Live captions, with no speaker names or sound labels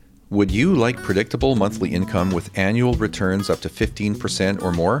Would you like predictable monthly income with annual returns up to 15%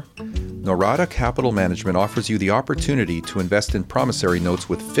 or more? Norada Capital Management offers you the opportunity to invest in promissory notes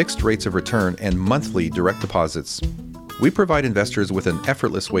with fixed rates of return and monthly direct deposits. We provide investors with an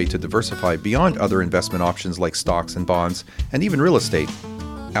effortless way to diversify beyond other investment options like stocks and bonds, and even real estate.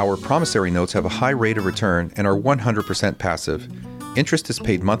 Our promissory notes have a high rate of return and are 100% passive. Interest is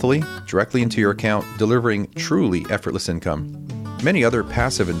paid monthly, directly into your account, delivering truly effortless income. Many other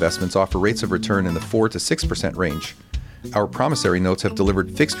passive investments offer rates of return in the 4 to 6% range. Our promissory notes have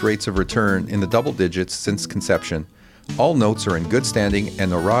delivered fixed rates of return in the double digits since conception. All notes are in good standing,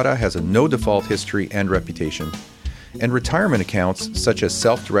 and Norada has a no-default history and reputation. And retirement accounts, such as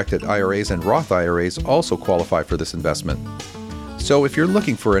self-directed IRAs and Roth IRAs, also qualify for this investment. So if you're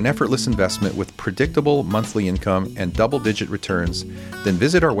looking for an effortless investment with predictable monthly income and double-digit returns, then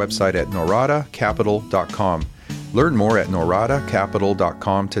visit our website at noradacapital.com. Learn more at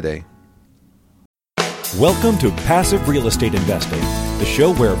noradacapital.com today. Welcome to Passive Real Estate Investing, the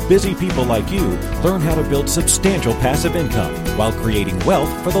show where busy people like you learn how to build substantial passive income while creating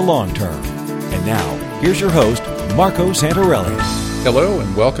wealth for the long term. And now, here's your host, Marco Santarelli. Hello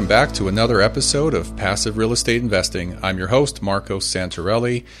and welcome back to another episode of Passive Real Estate Investing. I'm your host, Marco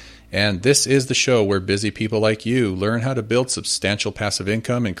Santarelli, and this is the show where busy people like you learn how to build substantial passive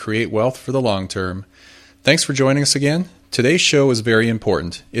income and create wealth for the long term. Thanks for joining us again. Today's show is very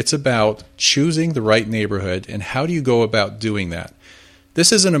important. It's about choosing the right neighborhood and how do you go about doing that.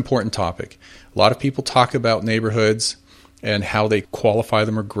 This is an important topic. A lot of people talk about neighborhoods and how they qualify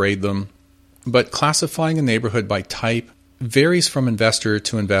them or grade them, but classifying a neighborhood by type varies from investor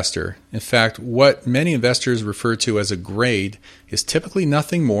to investor. In fact, what many investors refer to as a grade is typically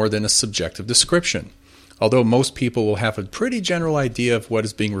nothing more than a subjective description. Although most people will have a pretty general idea of what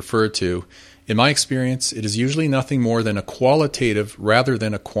is being referred to, in my experience, it is usually nothing more than a qualitative rather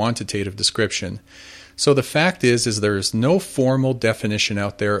than a quantitative description. So the fact is there is no formal definition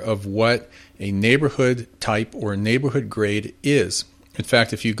out there of what a neighborhood type or a neighborhood grade is. In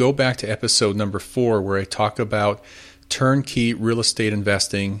fact, if you go back to episode number 4, where I talk about turnkey real estate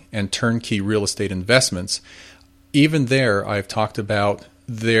investing and turnkey real estate investments, even there I've talked about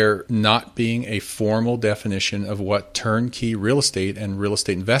there not being a formal definition of what turnkey real estate and real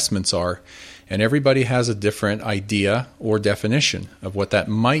estate investments are. And everybody has a different idea or definition of what that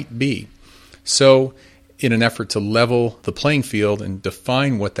might be. So in an effort to level the playing field and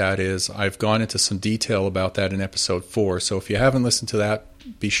define what that is, I've gone into some detail about that in episode 4. So if you haven't listened to that,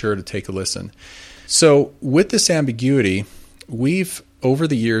 be sure to take a listen. So with this ambiguity, we've over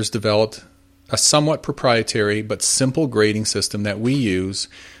the years developed a somewhat proprietary but simple grading system that we use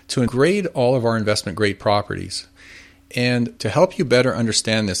to grade all of our investment grade properties. And to help you better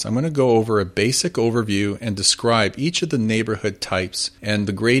understand this, I'm going to go over a basic overview and describe each of the neighborhood types and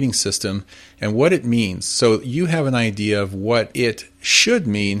the grading system and what it means, so you have an idea of what it should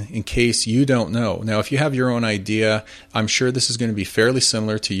mean in case you don't know. Now, if you have your own idea, I'm sure this is going to be fairly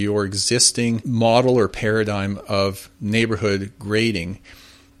similar to your existing model or paradigm of neighborhood grading.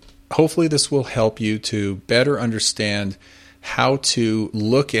 Hopefully this will help you to better understand how to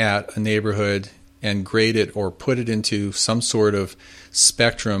look at a neighborhood and grade it or put it into some sort of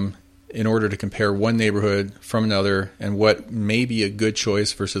spectrum in order to compare one neighborhood from another and what may be a good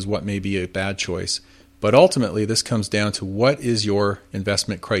choice versus what may be a bad choice. But ultimately, this comes down to what is your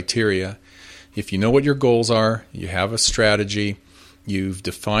investment criteria. If you know what your goals are, you have a strategy, you've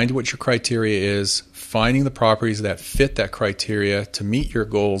defined what your criteria is, finding the properties that fit that criteria to meet your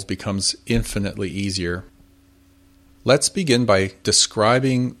goals becomes infinitely easier. Let's begin by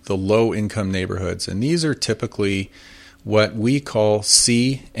describing the low-income neighborhoods, and these are typically what we call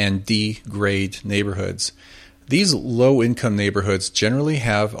C and D grade neighborhoods. These low-income neighborhoods generally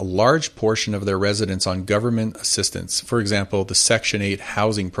have a large portion of their residents on government assistance, for example, the Section 8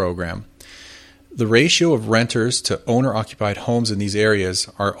 housing program. The ratio of renters to owner-occupied homes in these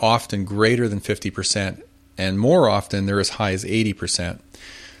areas are often greater than 50%, and more often they're as high as 80%.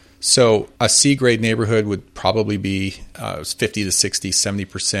 So a C-grade neighborhood would probably be 50 to 60,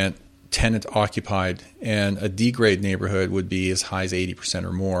 70% tenant occupied, and a D-grade neighborhood would be as high as 80%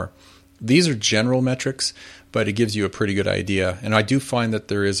 or more. These are general metrics, but it gives you a pretty good idea. And I do find that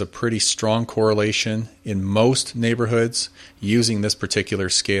there is a pretty strong correlation in most neighborhoods using this particular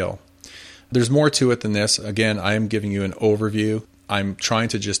scale. There's more to it than this. Again, I am giving you an overview. I'm trying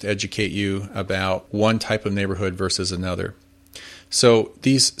to just educate you about one type of neighborhood versus another. So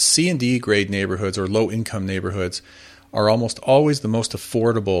these C and D grade neighborhoods or low income neighborhoods are almost always the most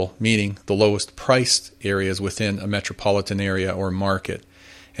affordable, meaning the lowest priced areas within a metropolitan area or market,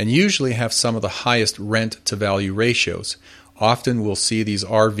 and usually have some of the highest rent to value ratios. Often we'll see these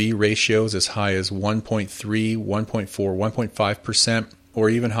RV ratios as high as 1.3, 1.4, 1.5%, or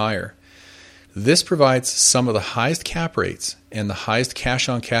even higher. This provides some of the highest cap rates and the highest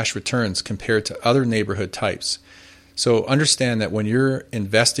cash-on-cash returns compared to other neighborhood types. So understand that when you're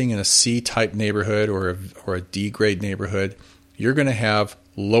investing in a C-type neighborhood or a D-grade neighborhood, you're going to have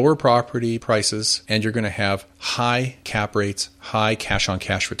lower property prices and you're going to have high cap rates, high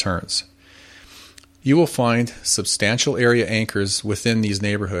cash-on-cash returns. You will find substantial area anchors within these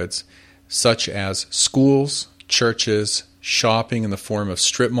neighborhoods, such as schools, churches, shopping in the form of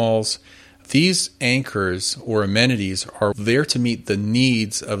strip malls. These anchors or amenities are there to meet the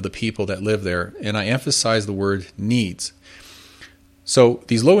needs of the people that live there, and I emphasize the word needs. So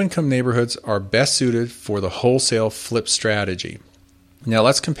these low-income neighborhoods are best suited for the wholesale flip strategy. Now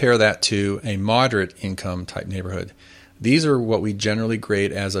let's compare that to a moderate income type neighborhood. These are what we generally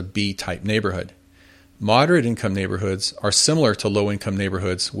grade as a B-type neighborhood. Moderate income neighborhoods are similar to low-income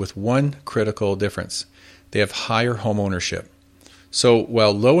neighborhoods with one critical difference. They have higher home ownership. So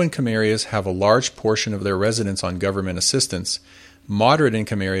while low-income areas have a large portion of their residents on government assistance, moderate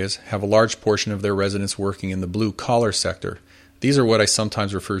income areas have a large portion of their residents working in the blue-collar sector. These are what I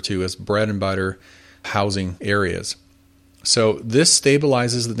sometimes refer to as bread-and-butter housing areas. So this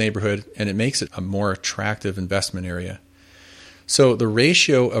stabilizes the neighborhood and it makes it a more attractive investment area. So the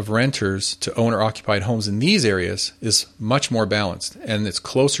ratio of renters to owner-occupied homes in these areas is much more balanced, and it's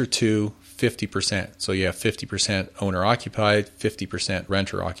closer to 50%. So you have 50% owner-occupied, 50%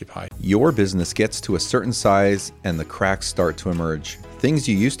 renter-occupied. Your business gets to a certain size and the cracks start to emerge. Things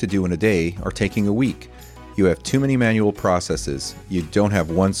you used to do in a day are taking a week. You have too many manual processes. You don't have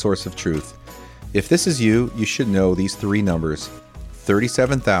one source of truth. If this is you, you should know these three numbers: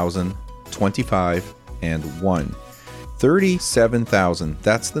 37,000, 25, and 1. 37,000,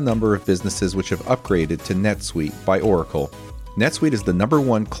 that's the number of businesses which have upgraded to NetSuite by Oracle. NetSuite is the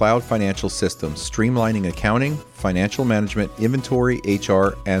 #1 cloud financial system, streamlining accounting, financial management, inventory,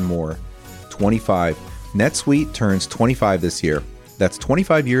 HR, and more. 25. NetSuite turns 25 this year. That's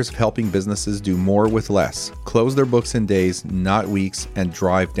 25 years of helping businesses do more with less, close their books in days, not weeks, and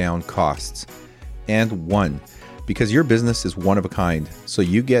drive down costs. And 1. Because your business is one of a kind, so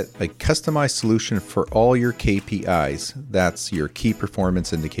you get a customized solution for all your KPIs, that's your key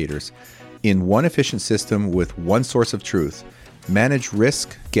performance indicators, in one efficient system with one source of truth. Manage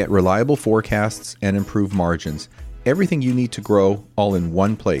risk, get reliable forecasts, and improve margins. Everything you need to grow, all in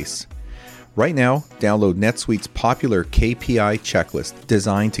one place. Right now, download NetSuite's popular KPI checklist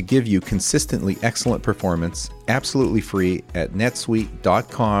designed to give you consistently excellent performance, absolutely free at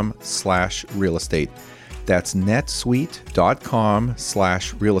netsuite.com/real estate. That's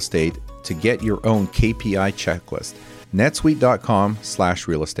netsuite.com/real estate to get your own KPI checklist.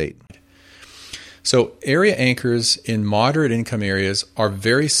 netsuite.com/real estate. So area anchors in moderate income areas are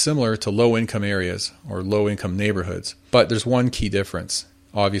very similar to low income areas or low income neighborhoods, but there's one key difference.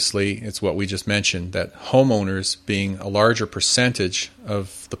 Obviously, it's what we just mentioned, that homeowners, being a larger percentage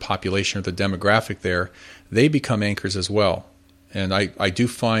of the population or the demographic there, they become anchors as well. And I do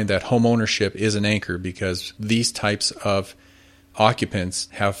find that home ownership is an anchor because these types of occupants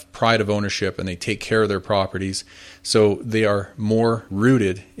have pride of ownership and they take care of their properties. So they are more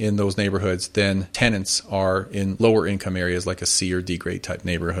rooted in those neighborhoods than tenants are in lower income areas like a C or D grade type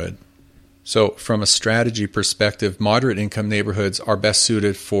neighborhood. So from a strategy perspective, moderate income neighborhoods are best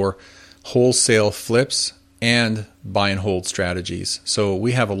suited for wholesale flips and buy and hold strategies. So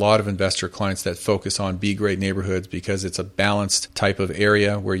we have a lot of investor clients that focus on B-grade neighborhoods because it's a balanced type of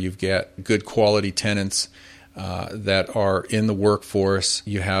area where you get good quality tenants that are in the workforce.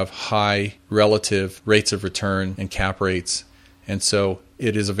 You have high relative rates of return and cap rates. And so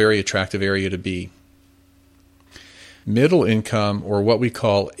it is a very attractive area to be. Middle income, or what we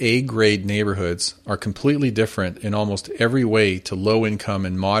call A-grade neighborhoods, are completely different in almost every way to low income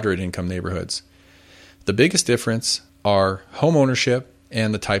and moderate income neighborhoods. The biggest difference are home ownership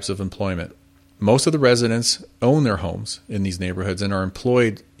and the types of employment. Most of the residents own their homes in these neighborhoods and are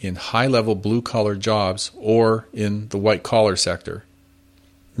employed in high-level blue-collar jobs or in the white-collar sector.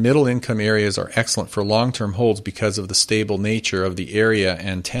 Middle-income areas are excellent for long-term holds because of the stable nature of the area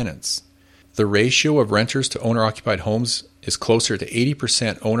and tenants. The ratio of renters to owner-occupied homes is closer to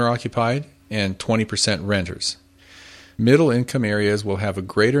 80% owner-occupied and 20% renters. Middle-income areas will have a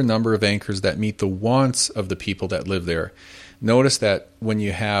greater number of anchors that meet the wants of the people that live there. Notice that when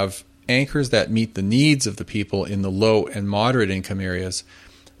you have anchors that meet the needs of the people in the low and moderate income areas,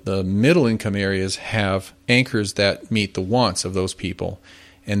 the middle income areas have anchors that meet the wants of those people.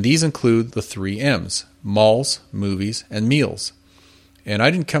 And these include the 3 M's: malls, movies, and meals. And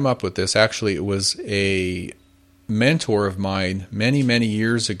I didn't come up with this. Actually, it was a mentor of mine many, many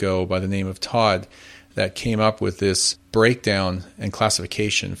years ago by the name of Todd that came up with this breakdown and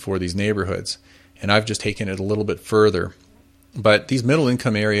classification for these neighborhoods. And I've just taken it a little bit further. But these middle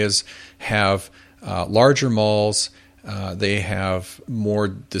income areas have larger malls. They have more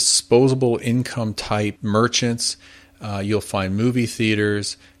disposable income type merchants. You'll find movie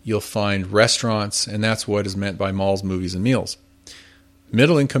theaters. You'll find restaurants. And that's what is meant by malls, movies, and meals.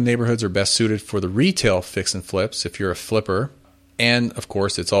 Middle income neighborhoods are best suited for the retail fix and flips if you're a flipper. And of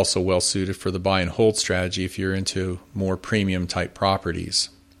course, it's also well suited for the buy and hold strategy if you're into more premium type properties.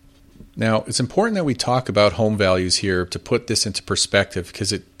 Now, it's important that we talk about home values here to put this into perspective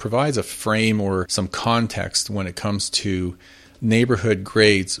because it provides a frame or some context when it comes to neighborhood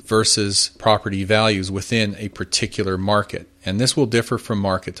grades versus property values within a particular market. And this will differ from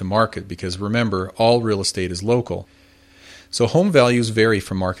market to market because remember, all real estate is local. So home values vary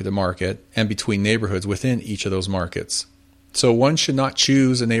from market to market and between neighborhoods within each of those markets. So one should not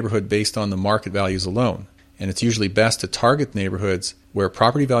choose a neighborhood based on the market values alone. And it's usually best to target neighborhoods where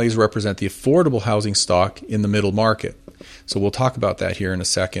property values represent the affordable housing stock in the middle market. So we'll talk about that here in a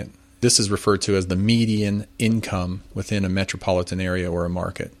second. This is referred to as the median income within a metropolitan area or a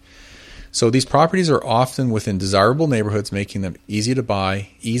market. So these properties are often within desirable neighborhoods, making them easy to buy,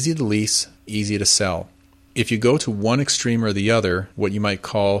 easy to lease, easy to sell. If you go to one extreme or the other, what you might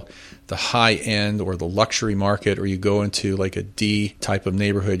call the high end or the luxury market, or you go into like a D type of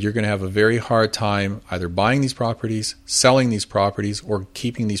neighborhood, you're going to have a very hard time either buying these properties, selling these properties, or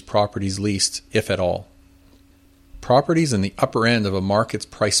keeping these properties leased, if at all. Properties in the upper end of a market's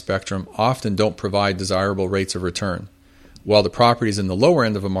price spectrum often don't provide desirable rates of return, while the properties in the lower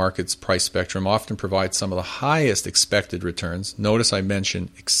end of a market's price spectrum often provide some of the highest expected returns. Notice I mentioned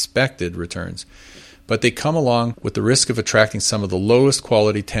expected returns. But they come along with the risk of attracting some of the lowest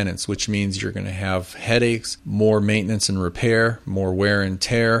quality tenants, which means you're going to have headaches, more maintenance and repair, more wear and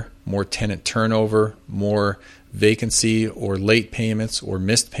tear, more tenant turnover, more vacancy or late payments or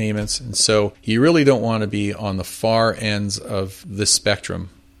missed payments. And so you really don't want to be on the far ends of the spectrum.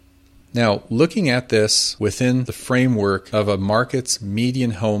 Now, looking at this within the framework of a market's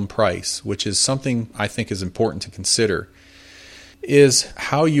median home price, which is something I think is important to consider, is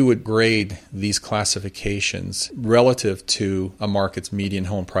how you would grade these classifications relative to a market's median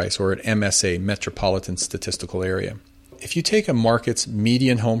home price or an MSA, Metropolitan Statistical Area. If you take a market's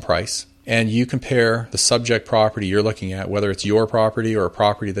median home price and you compare the subject property you're looking at, whether it's your property or a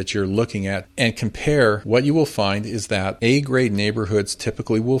property that you're looking at, and compare, what you will find is that A-grade neighborhoods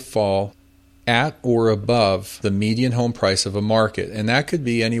typically will fall at or above the median home price of a market. And that could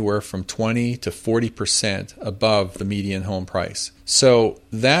be anywhere from 20 to 40% above the median home price. So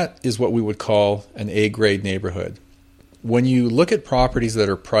that is what we would call an A-grade neighborhood. When you look at properties that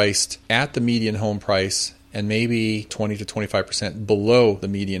are priced at the median home price and maybe 20 to 25% below the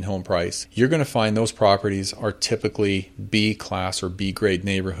median home price, you're going to find those properties are typically B class or B grade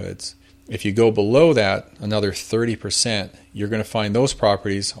neighborhoods. If you go below that, another 30%, you're going to find those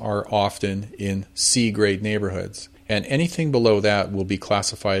properties are often in C grade neighborhoods. And anything below that will be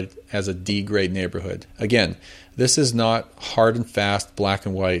classified as a D grade neighborhood. Again, this is not hard and fast, black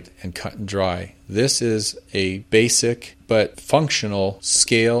and white, and cut and dry. This is a basic but functional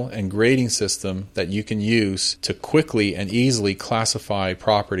scale and grading system that you can use to quickly and easily classify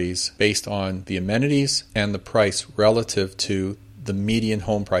properties based on the amenities and the price relative to the median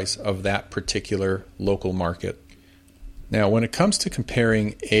home price of that particular local market. Now, when it comes to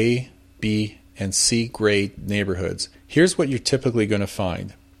comparing A, B, and C grade neighborhoods, here's what you're typically going to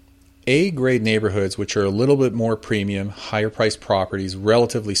find. A grade neighborhoods, which are a little bit more premium, higher priced properties,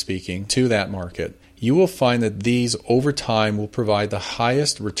 relatively speaking, to that market, you will find that these over time will provide the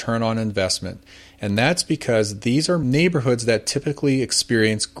highest return on investment. And that's because these are neighborhoods that typically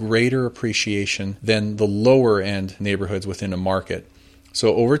experience greater appreciation than the lower end neighborhoods within a market.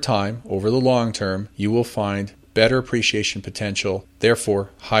 So over time, over the long term, you will find better appreciation potential, therefore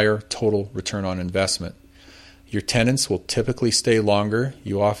higher total return on investment. Your tenants will typically stay longer.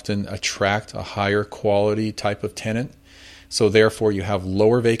 You often attract a higher quality type of tenant. So therefore you have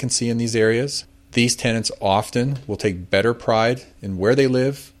lower vacancy in these areas. These tenants often will take better pride in where they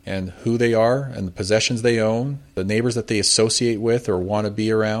live and who they are and the possessions they own, the neighbors that they associate with or want to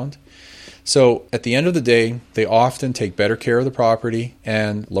be around. So at the end of the day, they often take better care of the property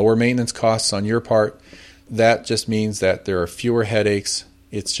and lower maintenance costs on your part. That just means that there are fewer headaches.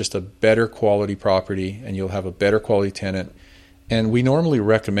 It's just a better quality property and you'll have a better quality tenant. And we normally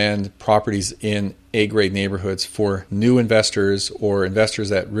recommend properties in A-grade neighborhoods for new investors or investors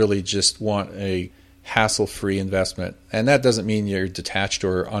that really just want a hassle-free investment. And that doesn't mean you're detached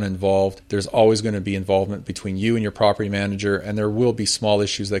or uninvolved. There's always going to be involvement between you and your property manager, and there will be small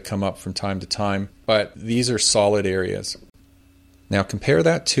issues that come up from time to time, but these are solid areas. Now compare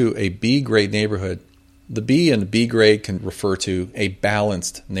that to a B grade neighborhood. The B and the B grade can refer to a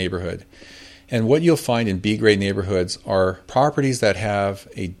balanced neighborhood. And what you'll find in B grade neighborhoods are properties that have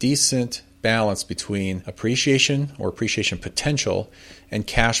a decent balance between appreciation or appreciation potential and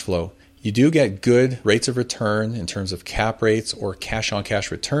cash flow. You do get good rates of return in terms of cap rates or cash-on-cash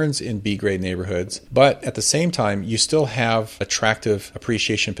returns in B-grade neighborhoods, but at the same time, you still have attractive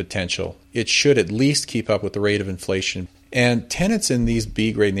appreciation potential. It should at least keep up with the rate of inflation. And tenants in these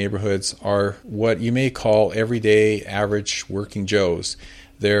B-grade neighborhoods are what you may call everyday average working Joes.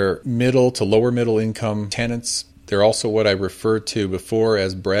 They're middle to lower middle income tenants. They're also what I referred to before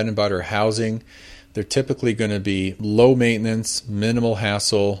as bread and butter housing. They're typically going to be low maintenance, minimal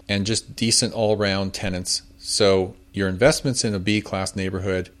hassle, and just decent all-around tenants. So your investments in a B-class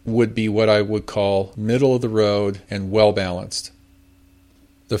neighborhood would be what I would call middle of the road and well-balanced.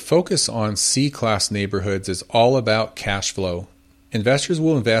 The focus on C-class neighborhoods is all about cash flow. Investors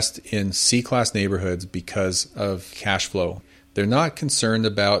will invest in C-class neighborhoods because of cash flow. They're not concerned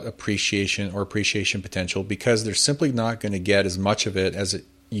about appreciation or appreciation potential because they're simply not going to get as much of it as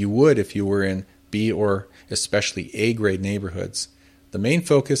you would if you were in B or especially A-grade neighborhoods. The main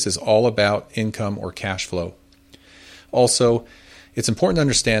focus is all about income or cash flow. Also, it's important to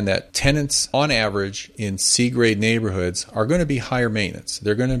understand that tenants on average in C-grade neighborhoods are going to be higher maintenance.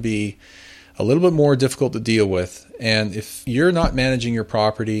 They're going to be a little bit more difficult to deal with. And if you're not managing your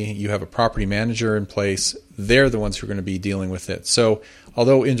property, you have a property manager in place, they're the ones who are going to be dealing with it. So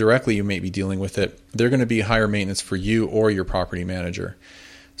although indirectly you may be dealing with it, they're going to be higher maintenance for you or your property manager.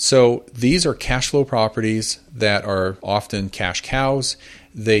 So these are cash flow properties that are often cash cows.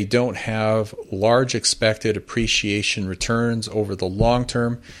 They don't have large expected appreciation returns over the long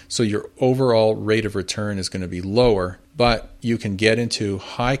term, so your overall rate of return is going to be lower, but you can get into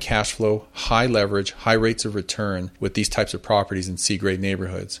high cash flow, high leverage, high rates of return with these types of properties in C-grade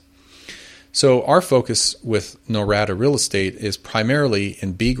neighborhoods. So our focus with Norada Real Estate is primarily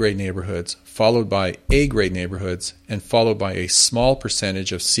in B-grade neighborhoods, followed by A-grade neighborhoods, and followed by a small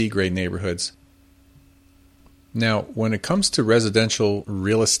percentage of C-grade neighborhoods. Now, when it comes to residential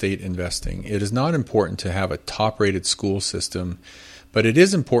real estate investing, it is not important to have a top-rated school system, but it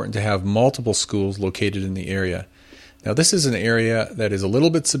is important to have multiple schools located in the area. Now, this is an area that is a little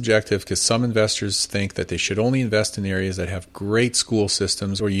bit subjective because some investors think that they should only invest in areas that have great school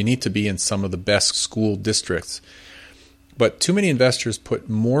systems or you need to be in some of the best school districts. But too many investors put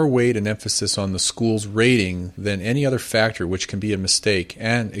more weight and emphasis on the school's rating than any other factor, which can be a mistake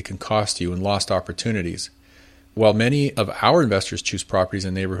and it can cost you in lost opportunities. While many of our investors choose properties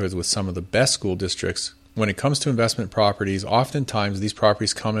in neighborhoods with some of the best school districts, when it comes to investment properties, oftentimes these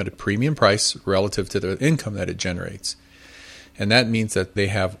properties come at a premium price relative to the income that it generates. And that means that they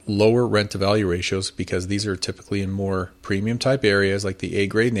have lower rent-to-value ratios because these are typically in more premium type areas like the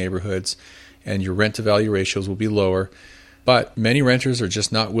A-grade neighborhoods, and your rent-to-value ratios will be lower. But many renters are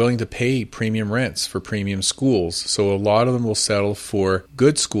just not willing to pay premium rents for premium schools. So a lot of them will settle for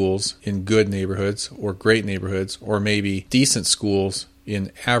good schools in good neighborhoods or great neighborhoods, or maybe decent schools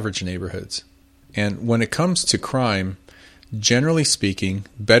in average neighborhoods. And when it comes to crime, generally speaking,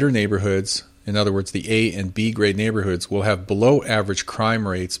 better neighborhoods, in other words, the A and B grade neighborhoods, will have below average crime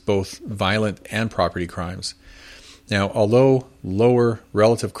rates, both violent and property crimes. Now, although lower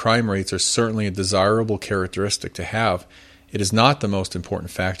relative crime rates are certainly a desirable characteristic to have, it is not the most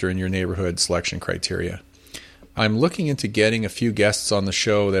important factor in your neighborhood selection criteria. I'm looking into getting a few guests on the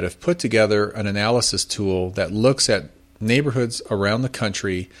show that have put together an analysis tool that looks at neighborhoods around the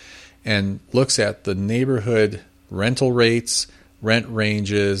country and looks at the neighborhood rental rates, rent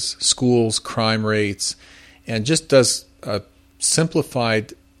ranges, schools, crime rates, and just does a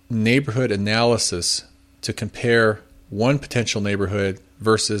simplified neighborhood analysis to compare one potential neighborhood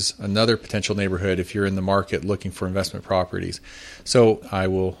versus another potential neighborhood if you're in the market looking for investment properties. So I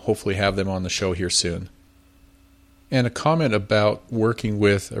will hopefully have them on the show here soon. And a comment about working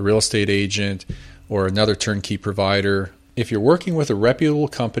with a real estate agent or another turnkey provider. If you're working with a reputable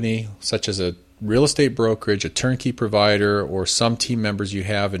company, such as a real estate brokerage, a turnkey provider, or some team members you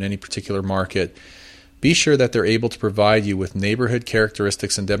have in any particular market, be sure that they're able to provide you with neighborhood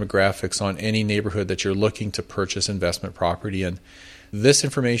characteristics and demographics on any neighborhood that you're looking to purchase investment property in. This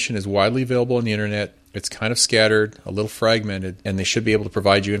information is widely available on the internet. It's kind of scattered, a little fragmented, and they should be able to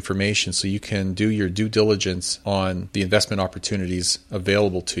provide you information so you can do your due diligence on the investment opportunities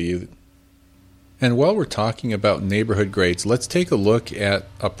available to you. And while we're talking about neighborhood grades, let's take a look at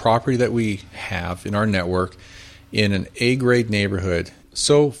a property that we have in our network in an A-grade neighborhood.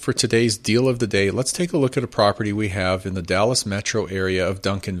 So for today's deal of the day, let's take a look at a property we have in the Dallas metro area of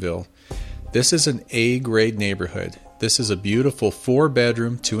Duncanville. This is an A-grade neighborhood. This is a beautiful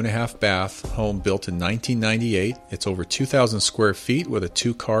 4-bedroom, 2.5 bath home built in 1998. It's over 2,000 square feet with a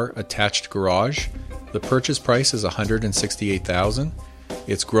 2-car attached garage. The purchase price is $168,000.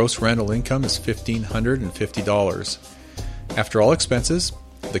 Its gross rental income is $1,550. After all expenses,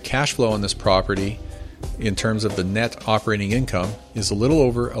 the cash flow on this property, in terms of the net operating income, is a little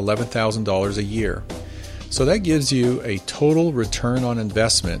over $11,000 a year. So that gives you a total return on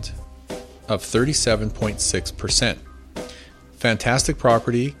investment of 37.6%. Fantastic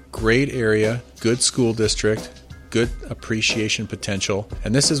property, great area, good school district, good appreciation potential,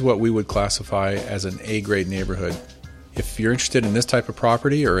 and this is what we would classify as an A-grade neighborhood. If you're interested in this type of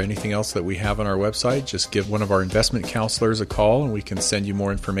property or anything else that we have on our website, just give one of our investment counselors a call and we can send you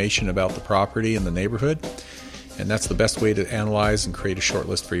more information about the property and the neighborhood. And that's the best way to analyze and create a short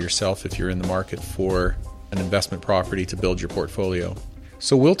list for yourself if you're in the market for an investment property to build your portfolio.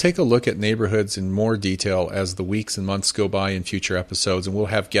 So we'll take a look at neighborhoods in more detail as the weeks and months go by in future episodes, and we'll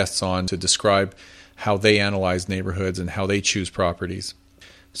have guests on to describe how they analyze neighborhoods and how they choose properties.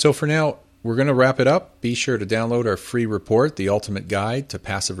 So for now, we're going to wrap it up. Be sure to download our free report, The Ultimate Guide to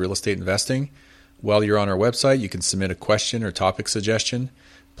Passive Real Estate Investing. While you're on our website, you can submit a question or topic suggestion.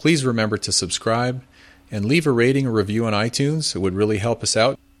 Please remember to subscribe and leave a rating or review on iTunes. It would really help us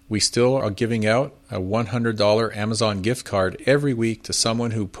out. We still are giving out a $100 Amazon gift card every week to someone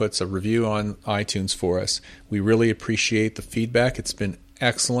who puts a review on iTunes for us. We really appreciate the feedback. It's been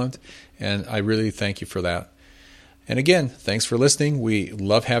excellent, and I really thank you for that. And again, thanks for listening. We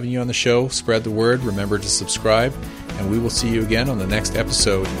love having you on the show. Spread the word. Remember to subscribe. And we will see you again on the next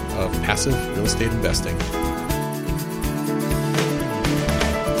episode of Passive Real Estate Investing.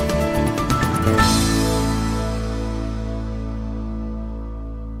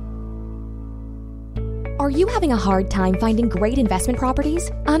 Are you having a hard time finding great investment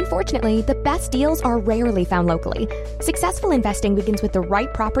properties? Unfortunately, the best deals are rarely found locally. Successful investing begins with the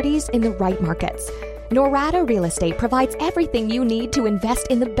right properties in the right markets. Norada Real Estate provides everything you need to invest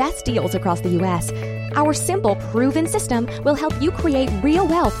in the best deals across the U.S. Our simple, proven system will help you create real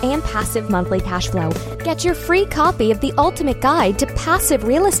wealth and passive monthly cash flow. Get your free copy of The Ultimate Guide to Passive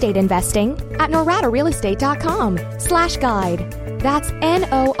Real Estate Investing at noradarealestate.com/guide. That's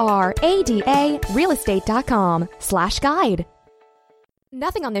NORADA realestate.com/guide.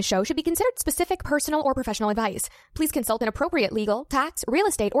 Nothing on this show should be considered specific personal or professional advice. Please consult an appropriate legal, tax, real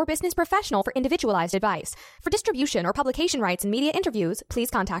estate, or business professional for individualized advice. For distribution or publication rights and media interviews, please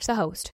contact the host.